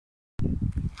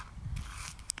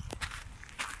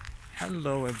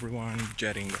Hello everyone,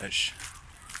 Jet English,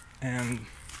 and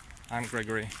I'm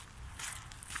Gregory,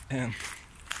 and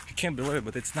I can't believe it,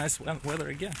 but it's nice weather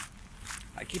again.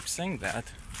 I keep saying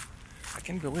that. I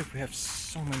can't believe we have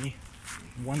so many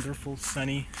wonderful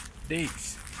sunny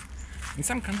days. In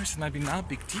some countries it might be not a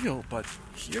big deal, but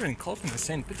here in Kolkata,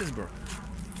 St. Petersburg,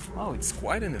 oh, it's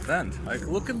quite an event. Like,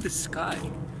 look at the sky.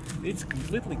 It's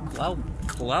completely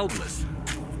cloudless.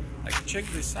 Like, check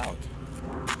this out.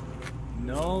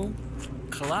 No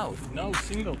cloud, no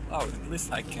single cloud. At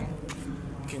least I can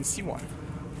see one.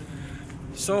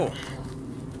 So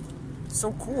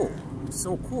cool.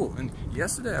 And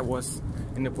yesterday I was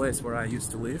in the place where I used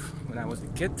to live when I was a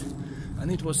kid,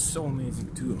 and it was so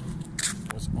amazing too.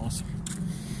 It was awesome.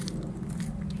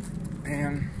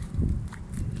 And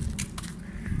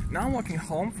now I'm walking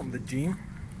home from the gym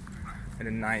and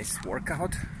a nice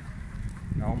workout.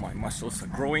 Now my muscles are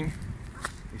growing.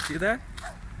 You see that?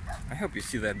 I hope you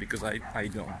see that, because I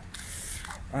don't.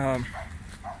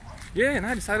 Yeah, and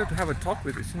I decided to have a talk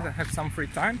with you since I have some free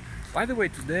time. By the way,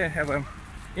 today I have an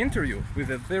interview with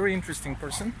a very interesting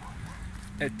person,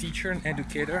 a teacher and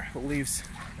educator who lives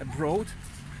abroad.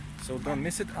 So don't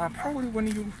miss it. Probably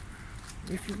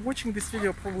if you're watching this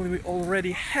video, probably we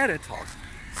already had a talk.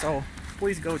 So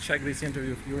please go check this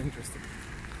interview if you're interested.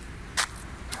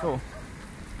 So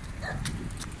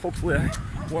hopefully I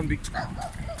won't get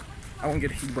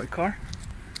hit by a car.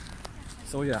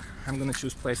 So yeah, I'm gonna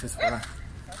choose places where I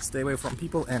stay away from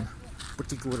people and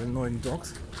particularly annoying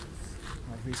dogs,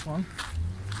 like this one.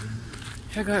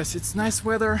 Hey guys, it's nice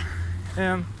weather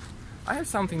and I have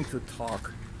something to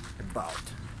talk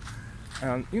about.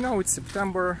 You know, it's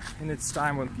September and it's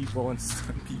time when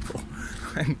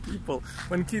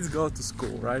when kids go to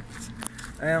school, right?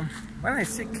 When I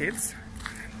see kids,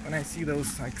 when I see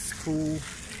those like school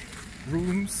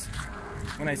rooms,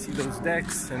 when I see those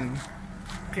desks and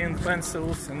pen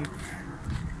pencils and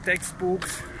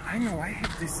textbooks, I know I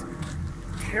have this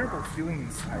terrible feeling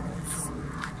inside.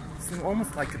 It's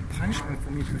almost like a punishment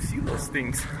for me to see those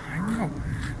things. I know.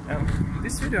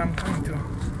 This video I'm going to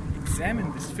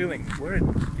examine this feeling, where it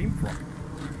came from,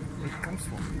 where it comes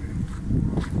from.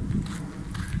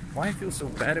 Why I feel so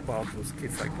bad about those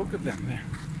kids. Like, look at them.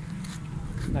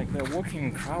 They're walking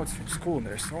in crowds from school and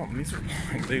they're so miserable.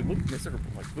 Like, they look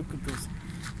miserable. Like, look at those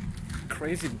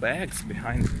crazy bags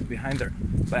behind their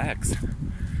backs.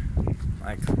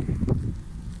 Like,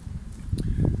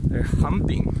 they're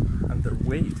humping under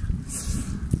weight.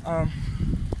 I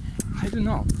don't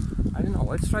know.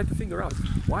 Let's try to figure out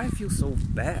why I feel so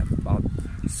bad about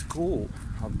school,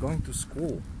 about going to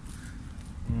school.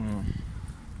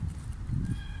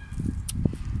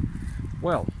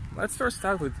 Well, let's first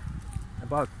start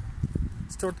about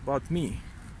me.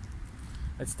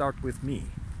 Let's start with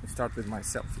me. Let's start with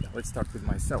myself. Yeah, let's start with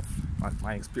myself,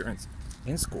 my experience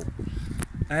in school.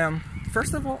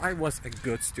 First of all, I was a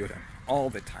good student all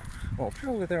the time. Well,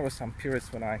 probably there were some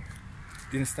periods when I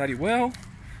didn't study well.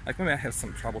 Like, maybe I had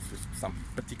some troubles with some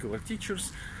particular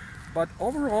teachers, but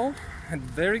overall, I had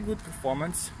very good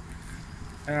performance.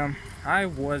 I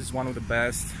was one of the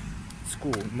best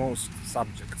school, most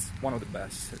subjects, one of the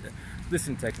best. This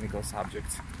in technical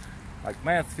subjects like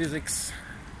math, physics,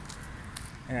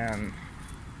 and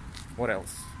what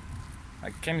else?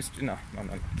 Like chemistry. No,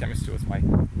 chemistry was my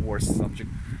worst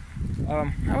subject.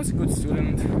 I was a good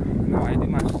student. You know, I did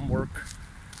my homework,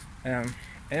 and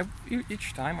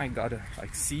each time I got a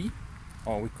C,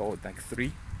 or we call it like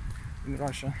 3 in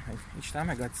Russia. Each time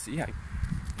I got C, I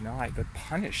got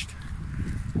punished.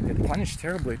 I got punished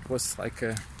terribly. It was like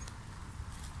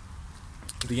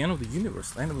the end of the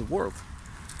universe, the end of the world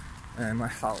in my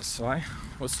house. So I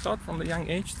was taught from a young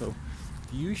age, though,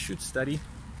 you should study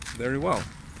very well.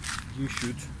 You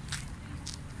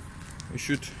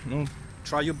should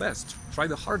try your best, try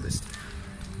the hardest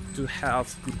to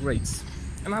have good grades.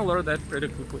 And I learned that pretty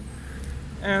quickly.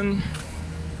 And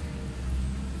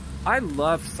I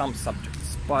love some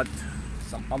subjects, but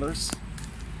some others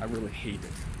I really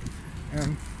hated.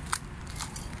 And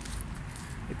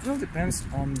it all depends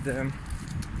on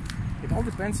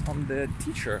the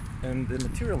teacher and the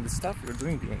material, the stuff you're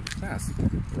doing during the class,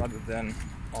 rather than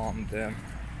on the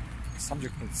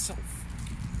subject itself.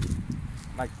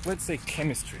 Like, let's say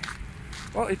chemistry.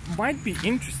 Well, it might be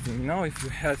interesting, you know, if you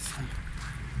had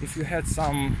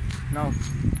some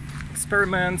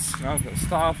experiments,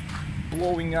 stuff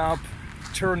blowing up,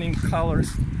 turning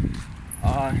colors,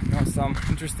 some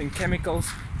interesting chemicals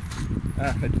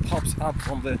that pops up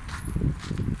from the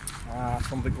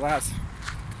glass.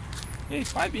 Yeah,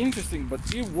 it might be interesting,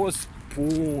 but it was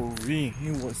boring.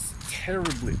 It was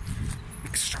terribly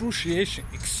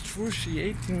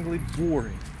excruciatingly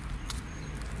boring.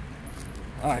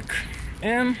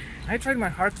 And I tried my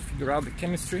hard to figure out the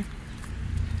chemistry,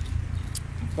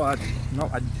 but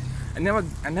no, I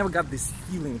never got this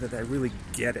feeling that I really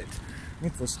get it.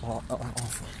 It was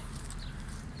awful.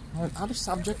 Other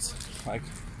subjects like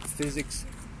physics,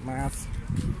 math,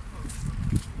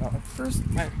 at first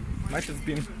might have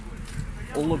been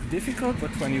a little difficult, but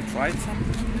when you try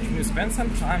something, when you spend some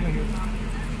time and you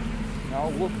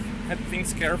look at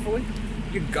things carefully,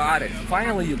 you got it.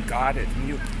 Finally, you got it, and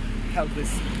you have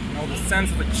this, the sense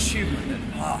of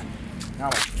achievement that now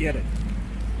I get it.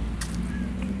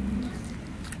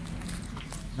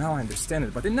 Now I understand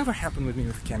it, but it never happened with me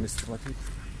with chemistry. Like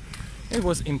it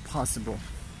was impossible.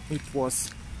 It was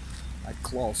like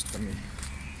closed for me.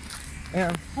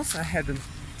 And also I had a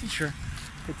teacher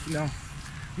that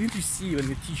you see when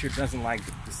the teacher doesn't like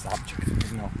the subject,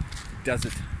 does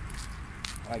it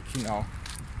like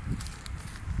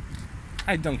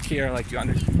I don't care like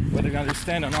whether you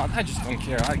understand or not. I just don't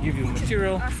care. I give you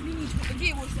material,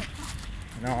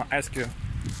 ask you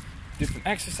different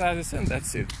exercises, and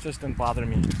that's it. Just don't bother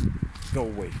me. Go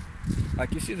away.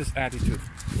 Like, you see this attitude.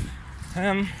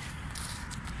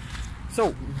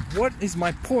 So what is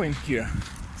my point here?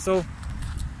 So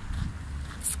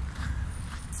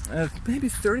maybe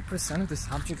 30% of the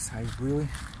subjects I really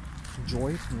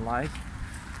enjoyed and liked,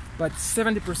 but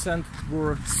 70%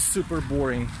 were super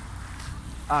boring.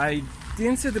 I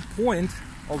didn't see the point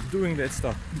of doing that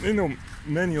stuff.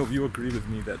 Many of you agree with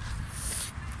me that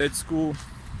at school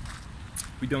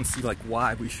we don't see like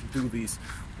why we should do this,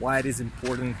 why it is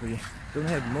important. We don't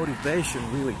have motivation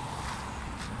really.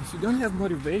 If you don't have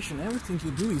motivation, everything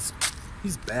you do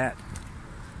is bad.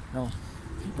 No,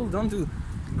 people don't do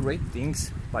great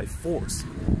things by force.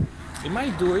 They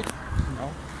might do it,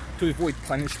 to avoid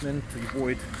punishment, to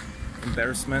avoid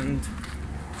embarrassment,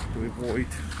 to avoid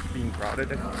being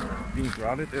grounded at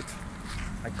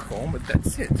like home, but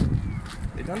that's it.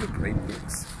 They don't do great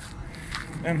things.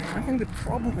 And I think the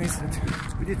problem is that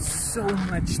we did so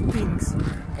much things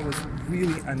that was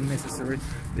really unnecessary,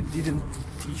 that didn't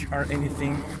teach our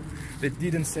anything, that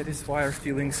didn't satisfy our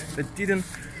feelings, that didn't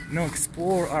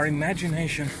explore our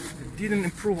imagination, that didn't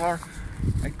improve our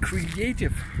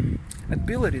creative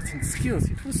abilities and skills.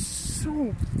 It was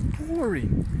so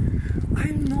boring. I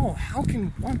don't know, how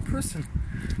can one person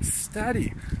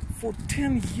study for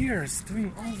 10 years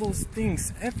doing all those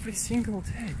things every single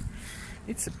day?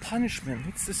 It's a punishment,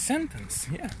 it's a sentence,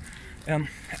 yeah.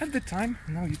 At the time,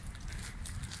 you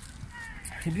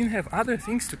didn't have other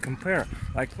things to compare.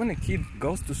 Like when a kid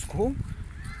goes to school,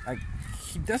 like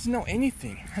he doesn't know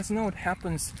anything, doesn't know what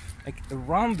happens like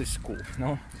around the school,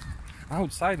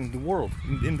 outside in the world,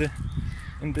 in the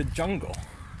jungle,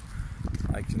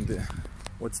 like in the,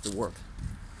 what's the word?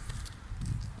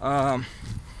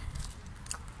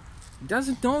 He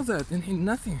doesn't know that, and he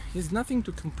has nothing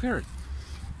to compare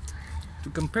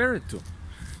it to.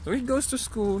 So he goes to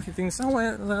school, he thinks, oh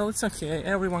well, it's okay,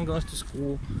 everyone goes to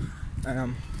school,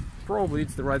 probably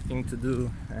it's the right thing to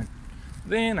do, and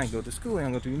then I go to school, and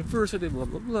I go to university, blah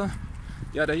blah blah,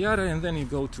 yada yada, and then you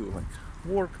go to like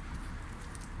work.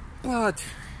 But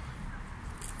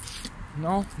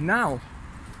now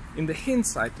in the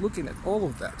hindsight, looking at all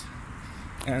of that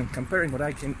and comparing what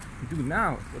I can do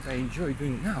now, what I enjoy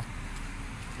doing now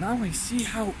I see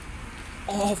how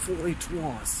awful it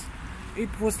was. It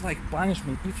was like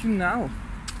punishment. If you now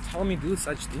tell me to do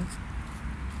such things,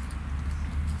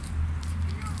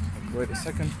 wait a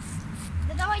second.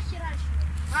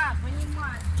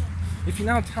 If you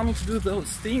now tell me to do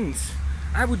those things,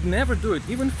 I would never do it,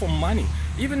 even for money.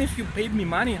 Even if you paid me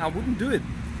money, I wouldn't do it.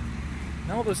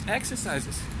 Now those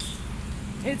exercises,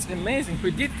 it's amazing.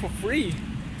 We did for free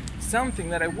something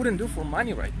that I wouldn't do for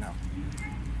money right now.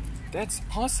 That's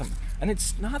awesome. And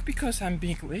it's not because I'm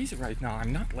being lazy right now.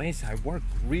 I'm not lazy. I work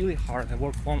really hard. I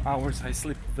work long hours. I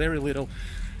sleep very little,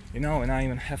 and I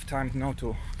even have time now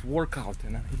to work out,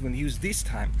 and I even use this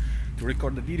time to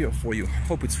record the video for you.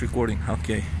 Hope it's recording.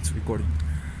 Okay, it's recording.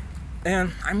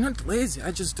 And I'm not lazy.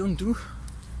 I just don't do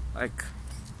like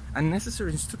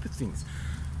unnecessary and stupid things.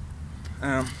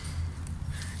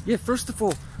 Yeah, first of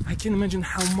all, I can imagine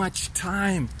how much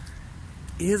time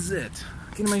is it.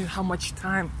 I can imagine how much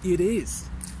time it is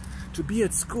to be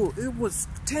at school. It was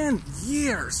 10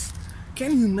 years.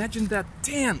 Can you imagine that?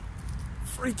 10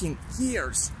 freaking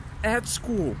years at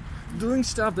school, doing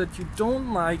stuff that you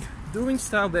don't like, doing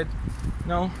stuff that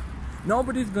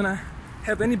nobody's gonna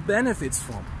have any benefits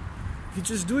from. You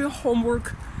just do your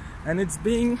homework and it's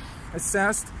being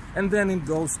assessed, and then it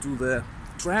goes to the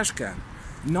trash can.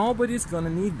 Nobody's gonna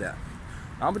need that.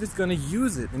 Nobody's gonna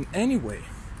use it in any way.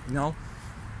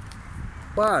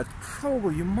 but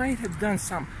probably you might have done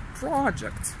some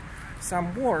projects,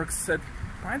 some works that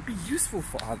might be useful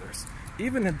for others,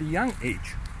 even at the young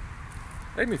age.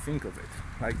 Let me think of it.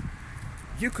 Like,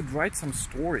 you could write some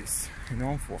stories, you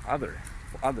know, for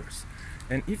others.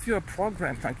 And if you're a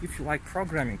programmer, like if you like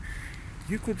programming,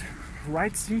 you could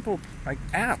write simple like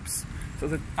apps so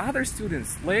that other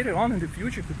students later on in the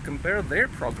future could compare their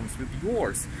programs with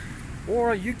yours.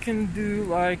 Or you can do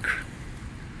like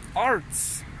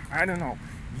arts, I don't know.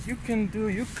 You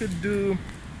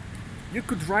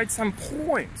could write some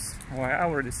poems. Well, I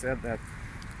already said that.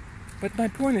 But my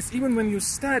point is, even when you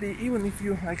study, even if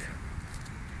you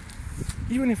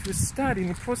study in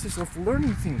the process of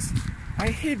learning things, I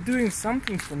hate doing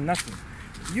something for nothing.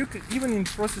 You could, even in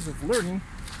the process of learning,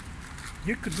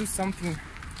 you could do something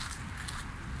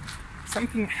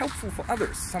helpful for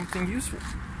others, something useful.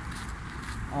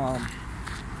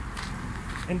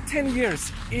 And 10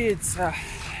 years, it's a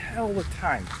hell of a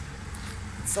time.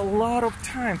 It's a lot of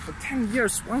time. For 10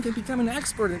 years, one can become an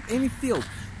expert in any field.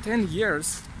 10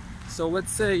 years. So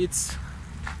let's say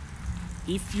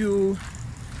if you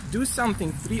do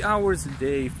something 3 hours a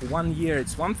day for 1 year,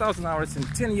 it's 1,000 hours. In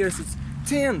 10 years, it's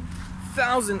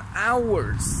 10,000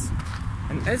 hours.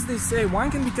 And as they say,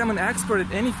 one can become an expert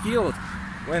at any field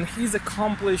when he's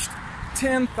accomplished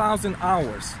 10,000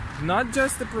 hours. Not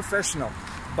just a professional,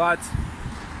 but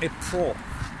a pro,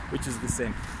 which is the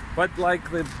same. But like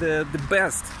the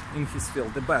best in his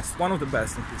field, the best, one of the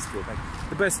best in his field, like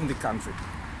the best in the country.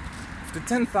 The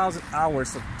 10,000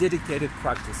 hours of dedicated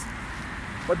practice.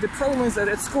 But the problem is that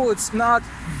at school it's not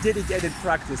dedicated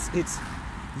practice, it's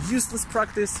useless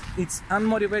practice, it's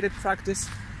unmotivated practice,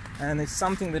 and it's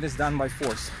something that is done by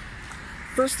force.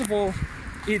 First of all,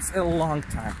 it's a long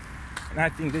time, and I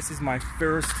think this is my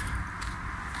first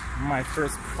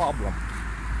problem,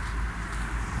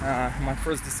 my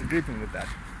first disagreement with that.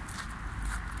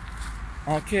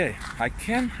 Okay, I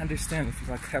can understand if you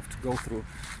like have to go through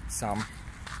some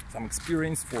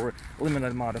experience for a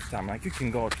limited amount of time. Like you can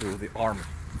go to the army,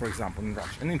 for example, in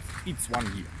Russia, and it's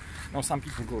 1 year. Now some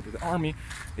people go to the army,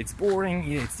 it's boring,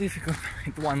 yeah, it's difficult.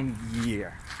 It's 1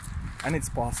 year, and it's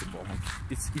possible, like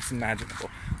it's imaginable.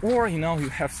 Or you know, you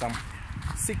have some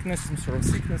sickness, some sort of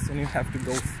sickness, and you have to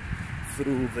go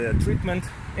through the treatment,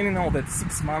 and you know that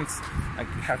 6 months, like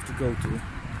you have to go to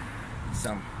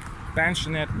some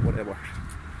pensionate, whatever,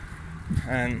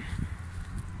 and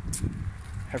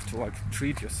have to like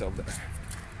treat yourself there,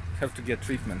 have to get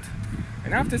treatment,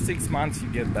 and after 6 months you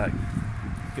get back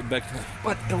to it.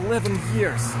 But 11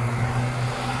 years.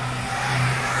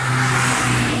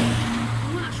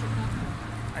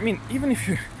 I mean, even if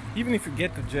you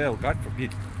get to jail, God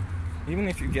forbid, even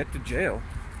if you get to jail,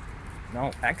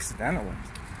 no, accidentally,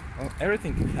 well,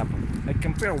 everything can happen. Like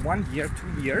compare 1 year,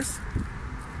 2 years,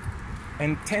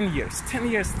 and 10 years. 10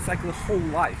 years, it's like the whole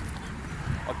life.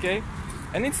 Okay?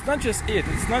 And it's not just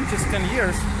it's not just 10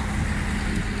 years.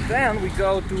 Then we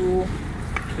go to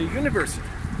the university,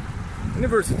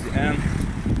 and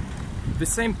the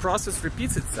same process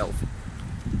repeats itself.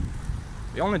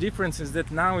 The only difference is that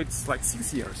now it's like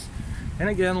 6 years. And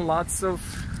again, lots of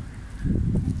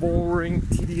boring,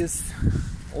 tedious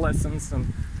lessons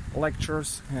and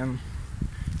lectures, and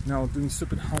you know, doing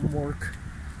stupid homework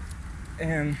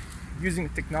and using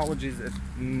technologies that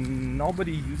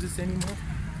nobody uses anymore.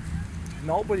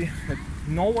 No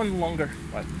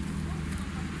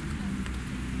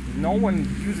one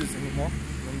uses anymore.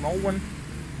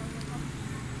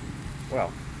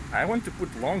 Well, I want to put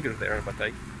longer there, but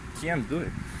I can't do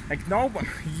it. Like no one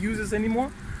uses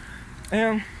anymore,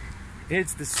 and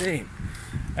it's the same.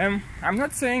 I'm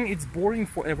not saying it's boring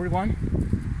for everyone.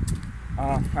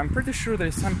 I'm pretty sure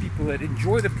there's some people that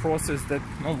enjoy the process, that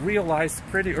realize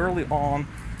pretty early on,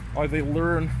 or they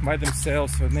learn by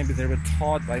themselves, or maybe they were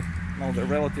taught by their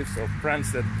relatives or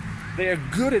friends that they are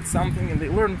good at something, and they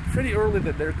learn pretty early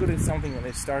that they're good at something, and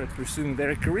they started pursuing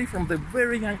their career from the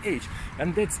very young age,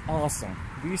 and that's awesome.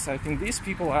 I think these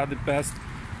people are the best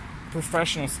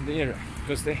professionals in the area,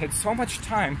 because they had so much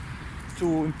time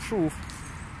to improve,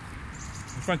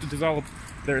 trying to develop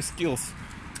their skills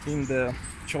in the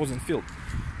chosen field.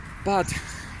 But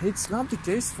it's not the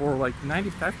case for like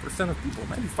 95% of people.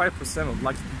 95% of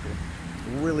lucky people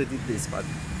really did this, but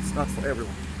it's not for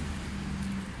everyone.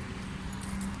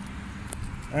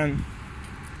 And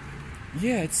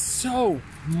yeah, it's so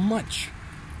much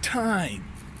time.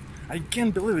 I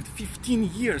can't believe it. 15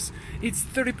 years. It's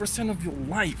 30% of your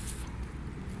life.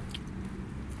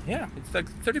 Yeah, it's like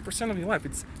 30% of your life.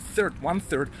 It's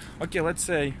 1/3. Okay, let's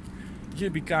say you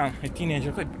become a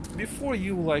teenager. Okay,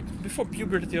 before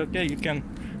puberty, okay, you can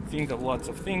think of lots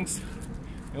of things.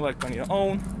 You like on your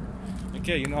own.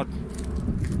 Okay, you're not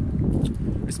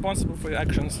responsible for your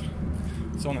actions,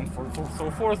 so on and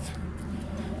so forth.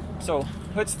 So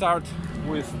let's start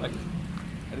with, like,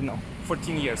 I don't know,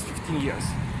 14 years, 15 years.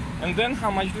 And then how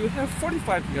much do you have?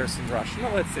 45 years in Russia. No,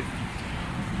 let's say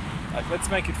 50. Like, let's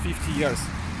make it 50 years.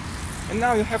 And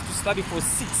now you have to study for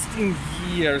 16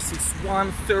 years. It's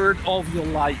 1/3 of your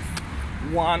life.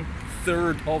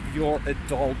 1/3 of your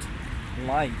adult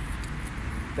life.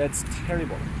 That's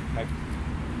terrible. Like,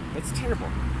 that's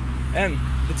terrible. And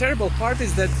the terrible part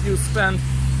is that you spend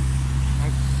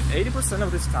 80%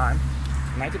 of this time,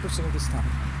 90% of this time,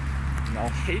 now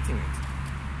hating it.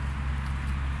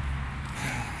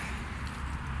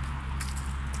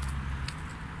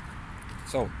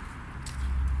 So,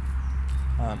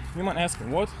 you might ask me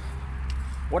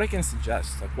what I can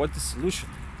suggest, like what's the solution?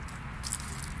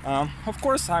 Of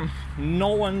course, I'm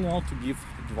no one to give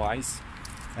advice,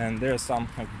 and there are some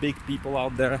like big people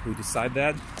out there who decide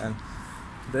that, and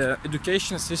the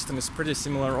education system is pretty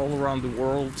similar all around the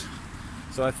world,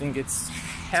 so I think it's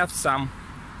have some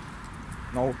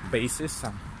basis,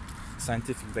 some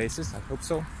scientific basis. I hope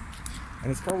so,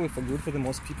 and it's probably for good for the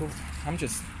most people. I'm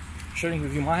just sharing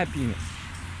with you my opinion.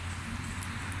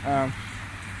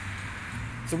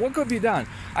 So what could be done?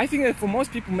 I think that for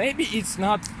most people maybe it's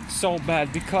not so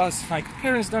bad, because like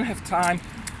parents don't have time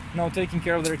taking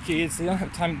care of their kids. They don't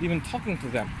have time even talking to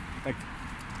them, like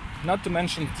not to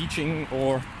mention teaching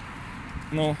or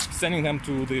sending them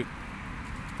to the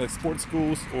sports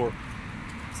schools or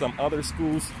some other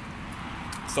schools,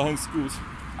 sewing schools.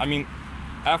 I mean,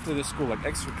 after the school, like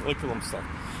extracurriculum stuff.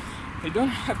 They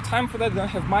don't have time for that, they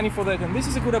don't have money for that, and this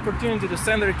is a good opportunity to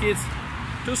send their kids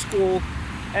to school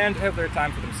and have their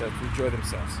time for themselves, to enjoy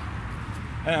themselves.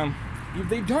 If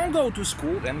they don't go to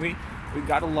school, then we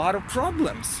got a lot of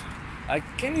problems. Like,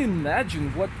 can you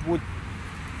imagine what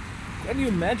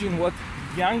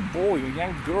young boy or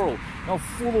young girl,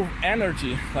 full of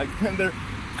energy, like when their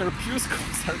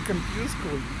corpuscles are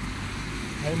compusculating,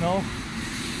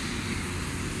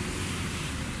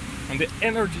 and the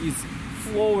energy is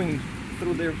flowing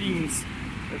through their veins.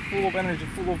 They're full of energy,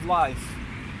 full of life,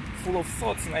 full of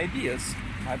thoughts and ideas.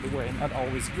 By the way, not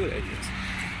always good ideas.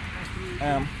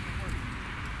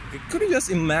 Could you just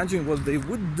imagine what they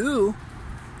would do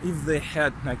if they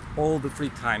had like all the free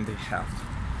time they have?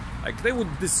 Like, they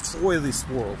would destroy this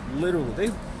world,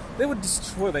 literally. They would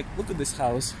destroy, like, look at this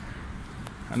house.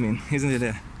 I mean, isn't it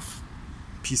a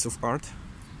piece of art?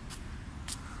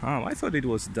 Oh, I thought it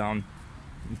was done.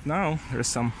 Now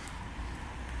there's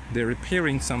they're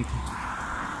repairing something.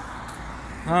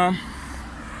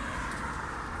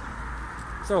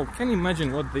 So can you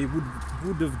imagine what they would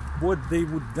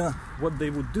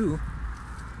do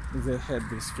if they had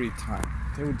this free time?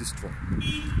 They would destroy.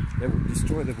 They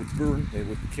would burn, they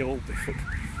would kill, they would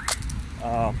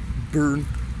burn.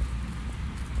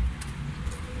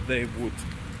 They would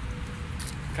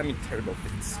commit terrible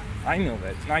things. I know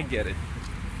that, and I get it.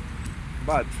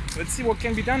 But let's see what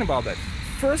can be done about that.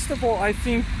 First of all, I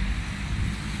think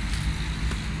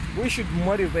we should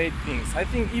motivate things. I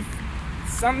think if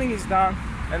something is done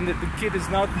and the kid is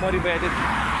not motivated,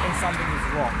 then something is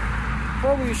wrong.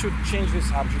 Probably you should change the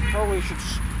subject. Probably you should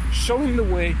show them the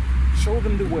way.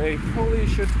 Probably you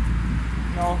should,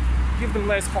 give them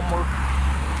less homework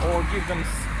or give them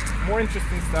more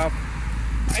interesting stuff.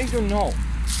 I don't know.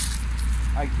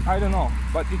 I don't know,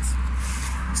 but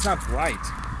it's not right.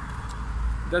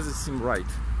 It doesn't seem right.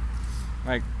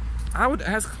 Like, I would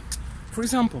ask, for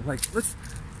example, like let's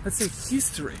say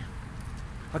history.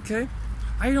 Okay,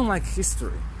 I don't like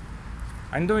history.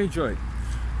 I don't enjoy it.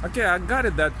 Okay, I got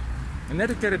it that an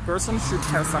educated person should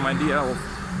have some idea of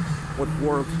what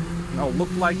world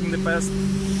looked like in the past.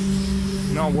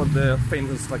 What the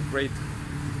famous great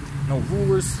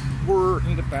rulers were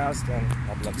in the past, and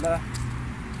blah blah blah.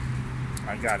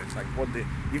 I got it. Like what the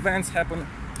events happened,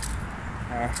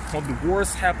 what the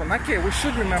wars happened. Okay, we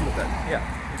should remember that. Yeah,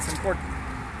 it's important.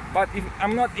 But if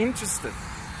I'm not interested,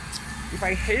 if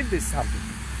I hate this subject,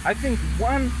 I think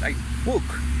one book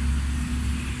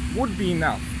would be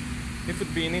enough. It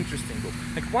would be an interesting book.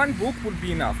 Like one book would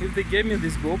be enough. If they gave me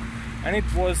this book, and it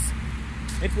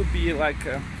would be like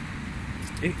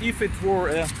if it were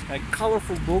a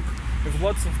colorful book with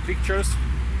lots of pictures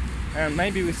and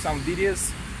maybe with some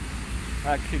videos.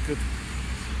 Like you could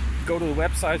go to the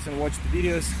websites and watch the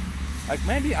videos. Like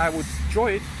maybe I would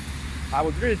enjoy it, I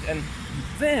would read it, and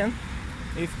then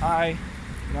if I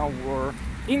were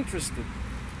interested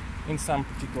in some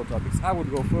particular topics, I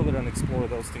would go further and explore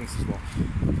those things as well.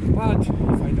 But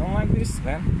if I don't like this,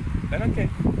 then okay,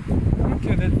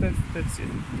 that's it.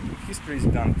 History is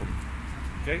done for me.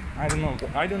 Okay, I don't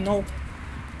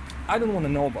want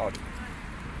to know about it.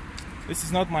 This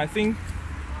is not my thing.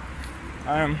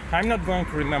 I'm not going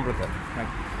to remember that. Like,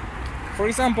 for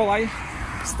example, I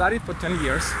studied for 10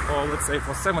 years, or let's say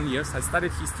for 7 years. I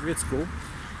studied history at school,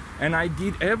 and I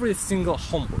did every single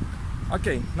homework.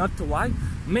 Okay, not to lie,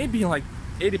 maybe like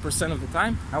 80% of the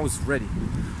time I was ready,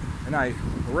 and I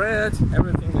read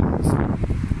everything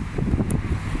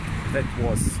that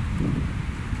was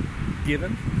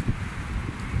given.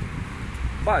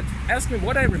 But ask me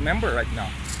what I remember right now.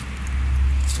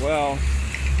 Well,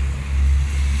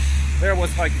 there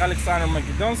was like Alexander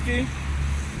Makedonsky,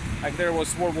 like there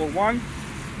was World War I,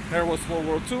 there was World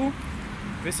War II.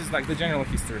 This is like the general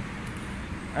history.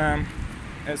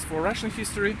 As for Russian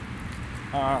history,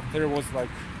 there was like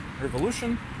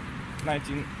Revolution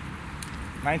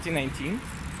 1919,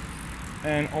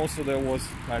 and also there was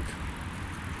like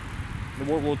the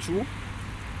World War II.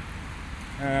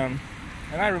 And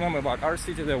I remember about our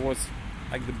city there was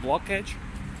like the blockade.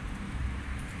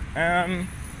 In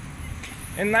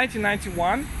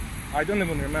 1991, I don't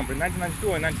even remember, in 1992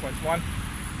 or 1991,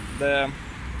 the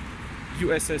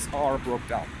USSR broke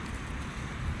down.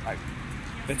 Like,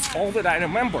 that's all that I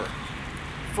remember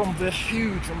from the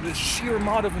sheer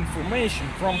amount of information,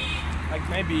 from like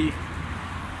maybe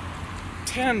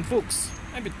 10 books,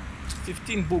 maybe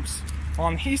 15 books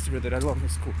on history that I learned in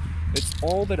school. That's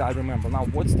all that I remember. Now,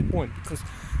 what's the point? Because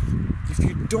if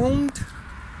you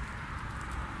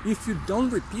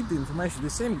don't repeat the information, the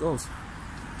same goes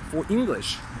for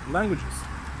English languages.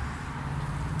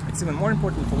 It's even more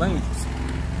important for languages.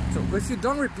 So if you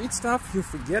don't repeat stuff, you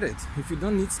forget it. If you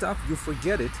don't need stuff, you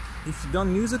forget it. If you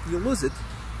don't use it, you lose it.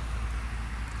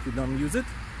 If you don't use it,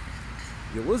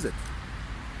 you lose it.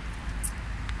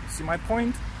 See my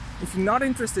point? If you're not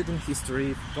interested in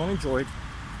history, if you don't enjoy it,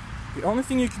 the only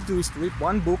thing you can do is to read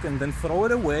one book and then throw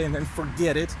it away and then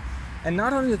forget it. And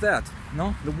not only that,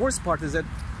 no, the worst part is that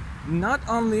not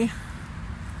only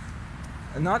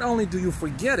do you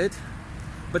forget it,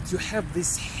 but you have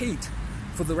this hate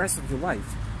for the rest of your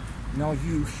life. Now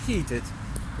you hate it,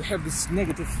 you have these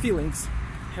negative feelings,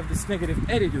 you have this negative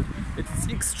attitude. It's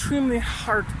extremely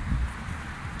hard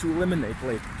to eliminate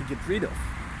later, to get rid of.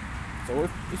 So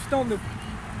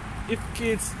if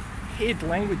kids hate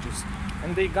languages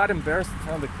and they got embarrassed in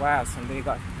front of the class and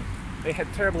they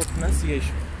had terrible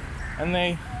pronunciation and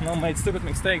they made stupid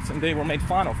mistakes and they were made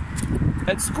fun of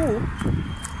at school,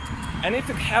 and if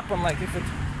it happened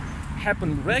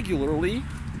regularly,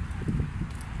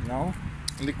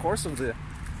 in the course of the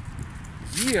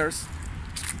years,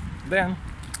 then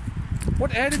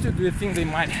what attitude do you think they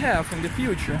might have in the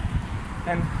future,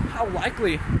 and how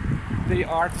likely they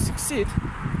are to succeed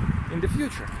in the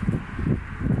future?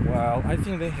 Well, I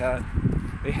think they have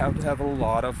to have a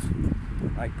lot of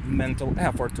like mental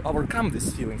effort to overcome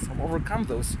these feelings, to overcome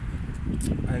those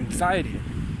anxiety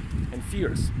and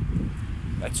fears.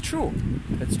 That's true.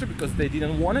 That's true because they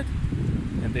didn't want it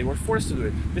and they were forced to do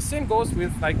it. The same goes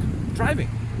with like driving.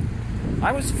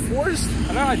 I was forced,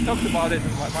 I know I talked about it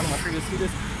in one of my previous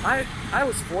videos, I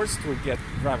was forced to get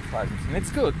driver's license, and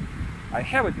it's good. I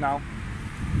have it now,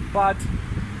 but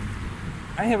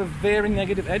I have a very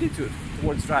negative attitude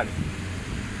towards driving.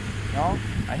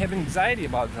 I have anxiety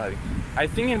about driving. I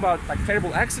think about like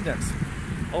terrible accidents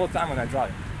all the time when I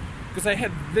drive, because I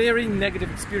had very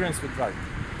negative experience with driving.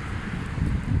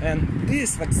 And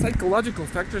these like psychological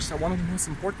factors are one of the most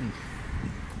important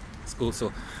in school.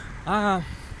 So I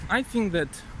think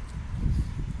that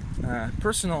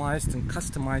personalized and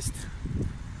customized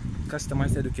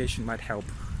education might help,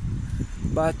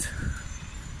 but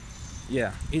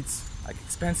yeah, it's like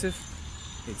expensive,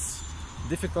 it's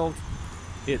difficult,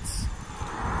 it's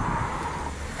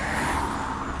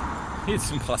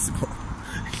impossible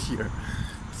here.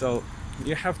 So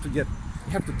you have to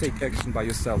take action by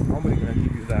yourself. Nobody's gonna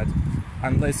give you that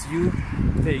unless you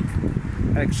take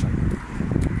action.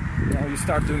 You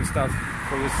start doing stuff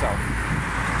for yourself.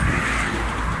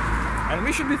 And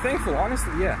we should be thankful,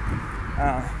 honestly, yeah.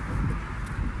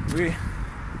 We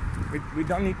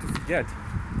don't need to forget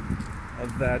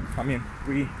that,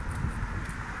 we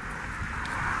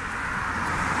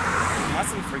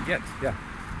mustn't forget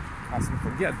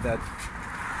that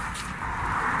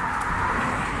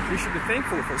we should be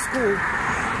thankful for school.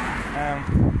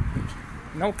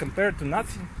 Compared to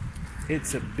nothing,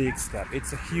 it's a big step.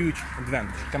 It's a huge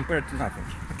advantage compared to nothing.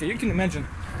 Okay, you can imagine.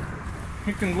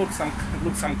 You can look some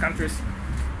countries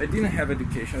that didn't have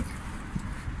education.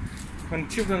 When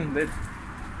children that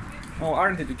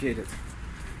aren't educated,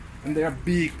 and there are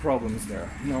big problems there.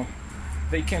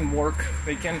 They can work.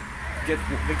 They can't get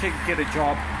a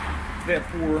job. They're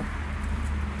poor.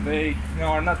 They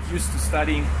are not used to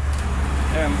studying.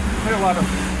 There are a lot of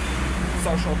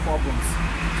social problems.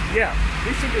 Yeah,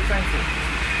 we should be thankful.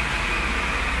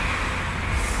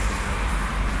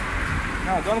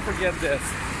 Now, don't forget this,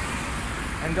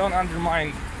 and don't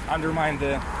undermine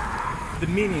the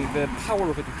meaning, the power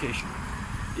of education,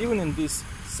 even in this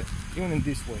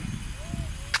way,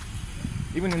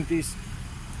 even in this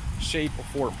shape or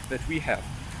form that we have.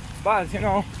 But you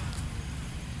know,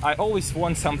 I always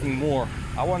want something more.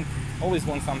 Always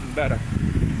want something better,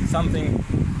 something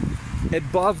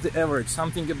above the average,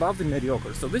 something above the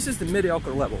mediocre. So this is the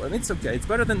mediocre level, and it's okay. It's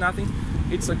better than nothing.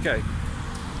 It's okay.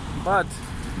 But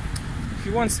if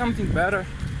you want something better,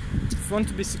 if you want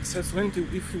to be successful,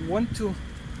 if you want to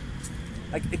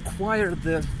like acquire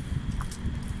the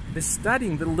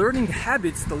studying, the learning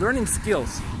habits, the learning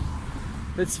skills,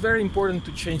 it's very important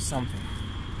to change something.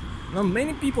 Now,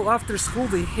 many people after school,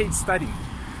 they hate studying,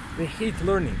 they hate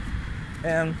learning,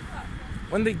 and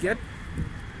when they get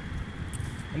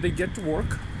to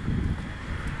work,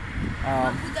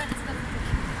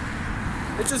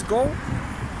 they just go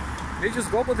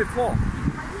by the flow.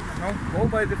 You know, go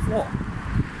by the flow.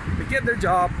 They get their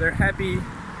job, they're happy.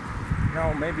 You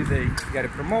know, maybe they get a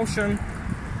promotion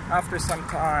after some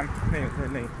time. They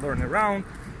learn around,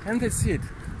 and that's it.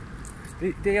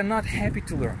 They are not happy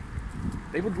to learn.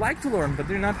 They would like to learn, but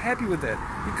they're not happy with it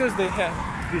because they have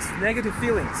these negative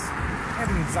feelings, have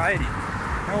anxiety.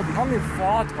 You know, the only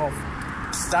thought of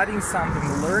studying something,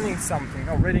 learning something, you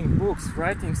know, reading books,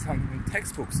 writing something,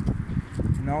 textbooks,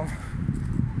 you know,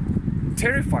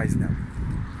 terrifies them.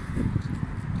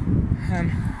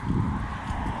 And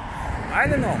I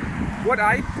don't know what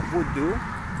I would do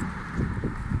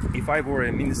if I were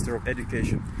a minister of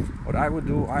education. What I would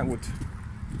do, I would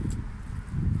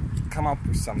come up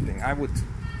with something. I would,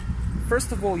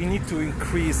 first of all, you need to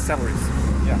increase salaries.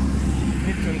 Yeah, you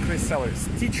need to increase salaries.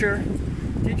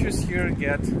 Teachers here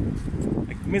get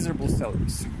like miserable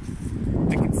salaries.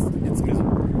 Like it's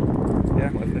miserable.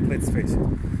 Yeah, let's face it.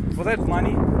 For that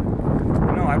money,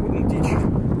 no, I wouldn't teach, you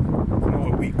know,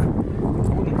 a week. I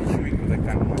wouldn't teach a week with that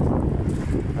kind of money.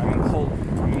 I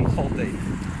mean, whole day.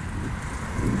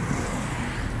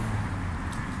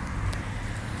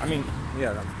 I mean,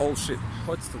 yeah, that whole shit.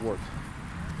 What's the word?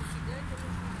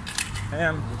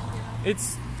 And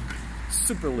it's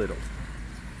super little.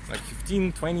 Like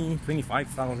 15, 20,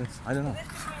 25,000. I don't know.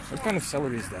 What kind of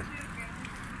salary is that?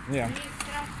 Yeah.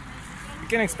 You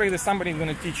can expect that somebody is going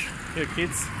to teach their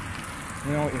kids,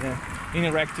 you know, in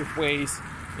interactive ways,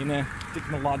 in a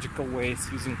technological ways,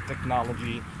 using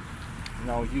technology, you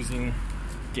know, using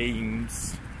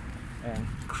games and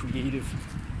creative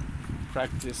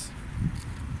practice.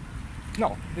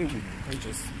 No, they wouldn't. They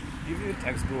just give you a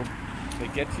textbook, they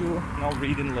get you, you know,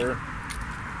 read and learn,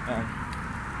 and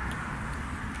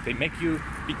they make you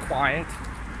be quiet.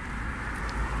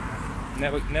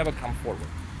 Never come forward.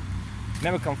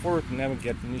 Never come forward and never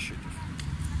get initiative.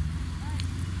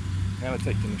 Never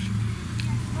take initiative.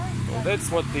 So that's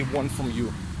what they want from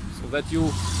you. So that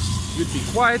you'd be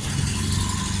quiet.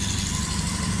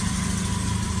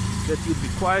 That you'd be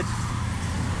quiet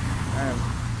and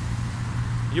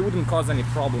you wouldn't cause any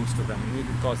problems to them. You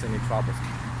wouldn't cause any troubles.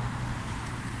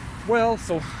 Well,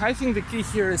 so I think the key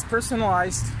here is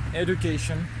personalized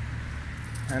education.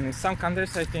 And in some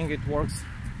countries I think it works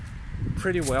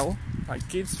pretty well. Like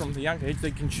kids from the young age,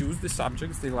 they can choose the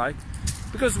subjects they like,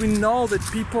 because we know that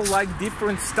people like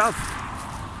different stuff.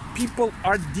 People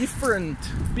are different.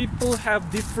 People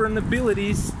have different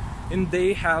abilities and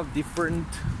they have different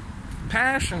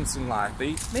passions in life.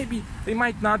 They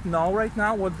might not know right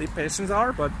now what their passions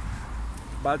are, but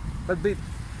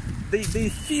they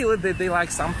feel that they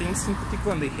like some things in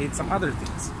particular and they hate some other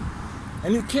things.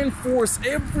 And you can't force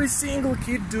every single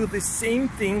kid to do the same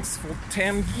things for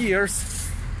 10 years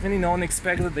and, you know, and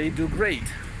expect that they do great.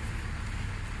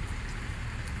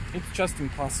 It's just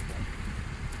impossible.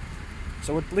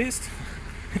 So at least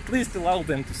allow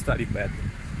them to study badly.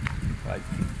 Like,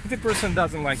 if a person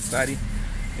doesn't like study,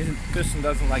 if a person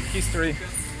doesn't like history,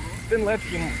 then let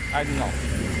him, I don't know,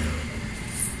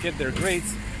 get their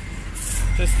grades.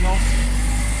 Just know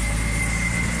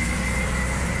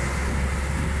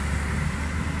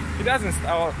he doesn't.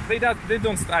 They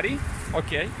don't study.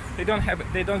 Okay, they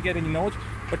don't get any knowledge.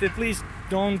 But at least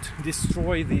don't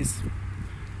destroy these.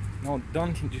 No,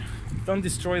 don't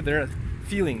destroy their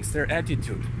feelings, their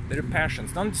attitude, their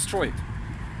passions. Don't destroy it.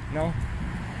 No,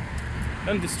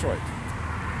 don't destroy it.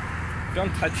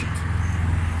 Don't touch it.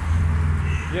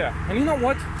 Yeah, and you know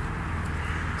what?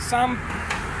 Some,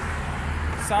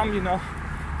 you know,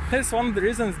 that's one of the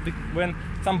reasons when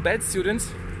some bad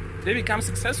students, they become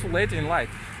successful later in life,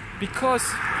 because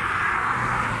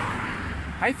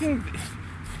I think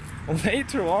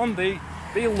later on they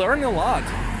learn a lot.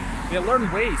 They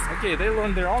learn ways. Okay, they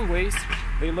learn their own ways.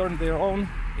 They learn their own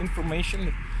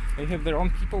information. They have their own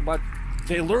people, but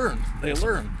They learn,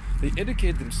 they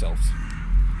educate themselves,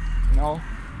 you know,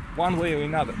 one way or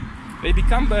another. They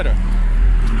become better.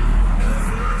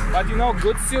 But you know,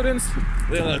 good students,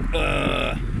 they're like,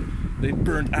 they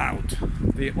burned out,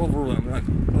 they overwhelmed,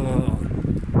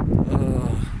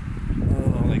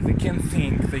 like they can't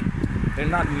think, they're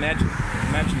not imaginative,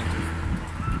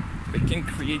 they can't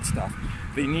create stuff.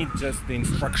 They need just the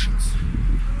instructions.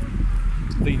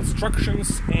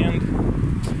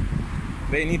 And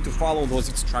they need to follow those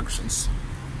instructions.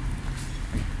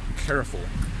 Careful.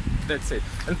 That's it.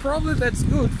 And probably that's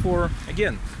good for,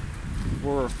 again,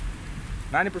 for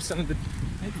 90% of the,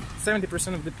 maybe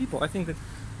 70% of the people. I think that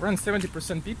around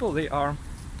 70% people, they are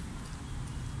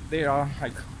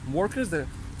like workers that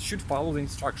should follow the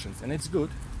instructions, and it's good.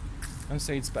 Don't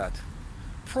say it's bad.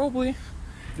 Probably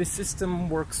the system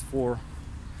works for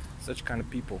such kind of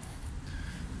people,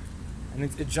 and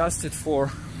it's adjusted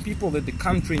for people that the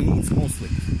country needs mostly,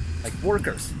 like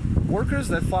workers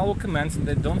that follow commands and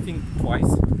that don't think twice.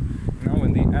 You know,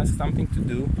 when they ask something to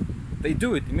do, they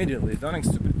do it immediately. They don't ask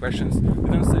stupid questions. They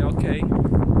don't say, okay,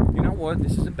 you know what,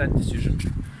 this is a bad decision,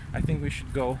 I think we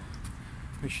should do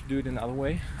it another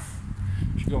way,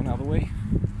 we should go another way.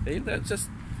 They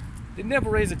never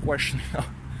raise a question.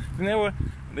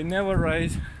 They never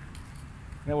raise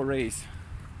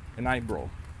an eyebrow.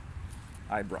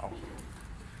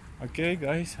 Okay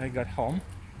guys, I got home.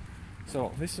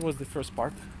 So this was the first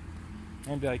part.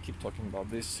 Maybe I keep talking about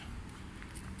this.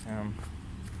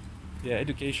 Yeah,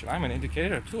 education. I'm an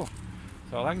educator too,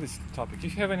 so I like this topic.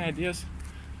 If you have any ideas,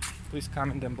 please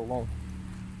comment them below.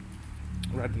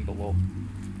 Write them below,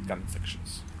 comment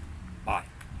sections.